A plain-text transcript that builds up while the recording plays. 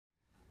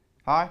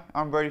Hi,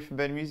 I'm Brodie from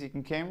Better Music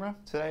in Canberra.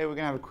 Today we're going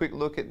to have a quick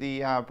look at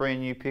the brand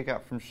new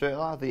pickup from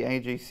Schertler, the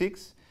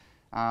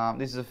AG6.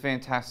 This is a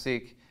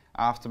fantastic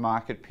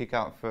aftermarket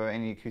pickup for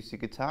any acoustic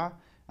guitar.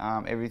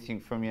 Everything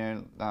from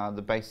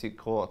the basic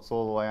quartz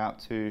all the way up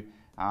to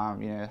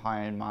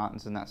high-end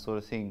Martins and that sort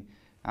of thing.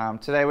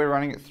 Today we're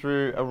running it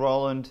through a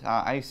Roland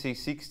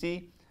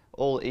AC60.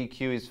 All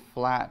EQ is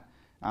flat,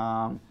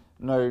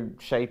 no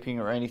shaping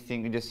or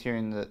anything. You're just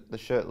hearing the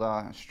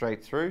Schertler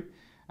straight through.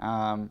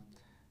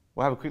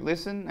 We'll have a quick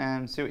listen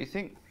and see what you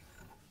think.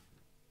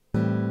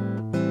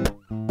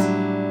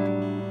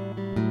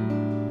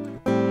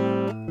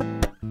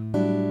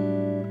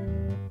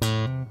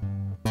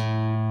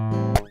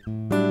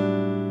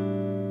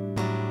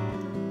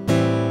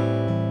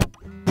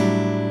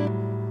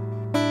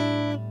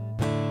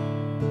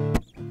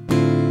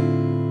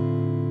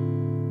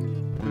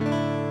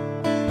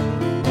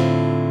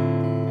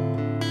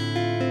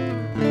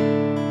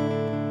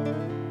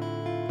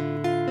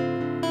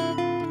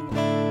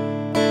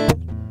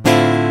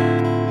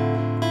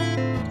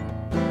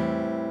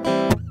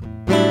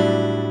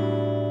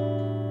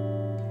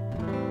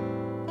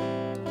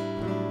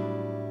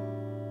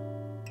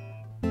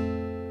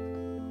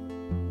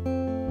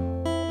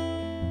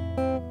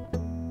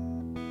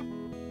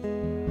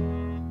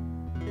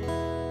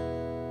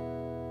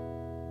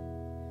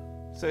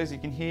 So as you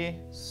can hear,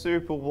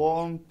 super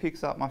warm,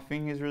 picks up my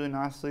fingers really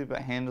nicely, but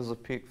handles the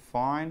pick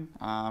fine.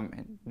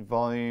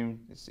 Volume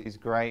is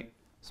great.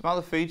 Some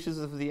other features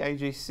of the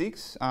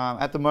AG6,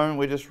 at the moment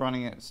we're just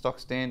running it stock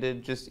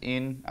standard, just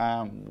in.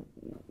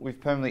 We've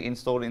permanently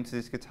installed it into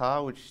this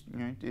guitar, which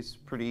is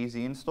pretty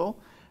easy install.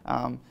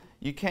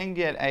 You can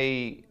get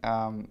a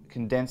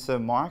condenser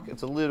mic.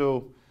 It's a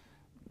little,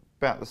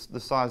 about the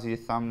size of your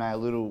thumbnail,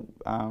 little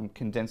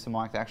condenser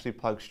mic that actually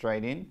plugs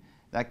straight in.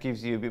 That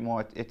gives you a bit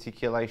more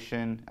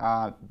articulation,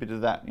 a bit of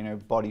that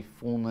body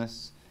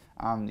fullness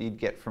you'd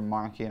get from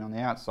miking on the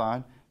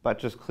outside, but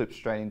just clips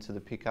straight into the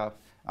pickup.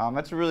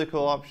 That's a really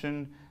cool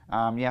option.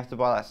 You have to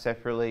buy that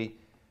separately,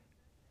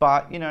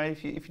 but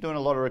if you're doing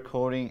a lot of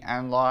recording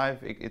and live,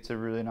 it's a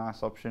really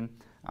nice option.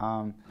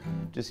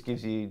 Just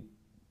gives you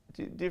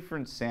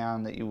different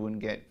sound that you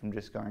wouldn't get from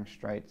just going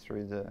straight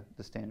through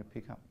the standard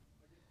pickup.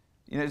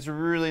 It's a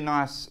really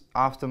nice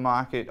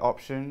aftermarket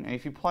option. And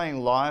if you're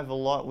playing live a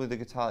lot with a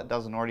guitar that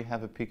doesn't already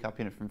have a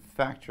pickup in it from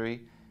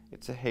factory,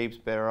 it's a heaps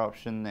better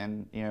option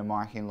than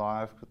miking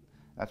live.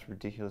 That's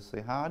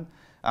ridiculously hard.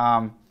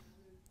 And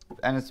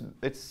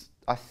it's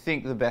I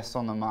think the best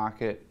on the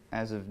market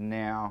as of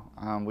now.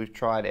 We've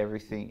tried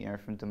everything,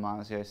 from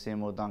Damasio,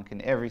 Seymour,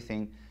 Duncan,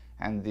 everything,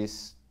 and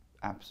this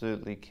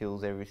absolutely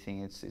kills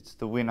everything. It's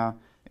the winner.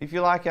 If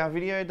you like our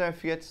video, don't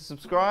forget to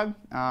subscribe.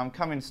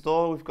 Come in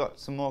store, we've got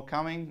some more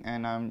coming,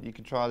 and you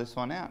can try this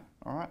one out.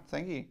 Alright,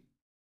 thank you.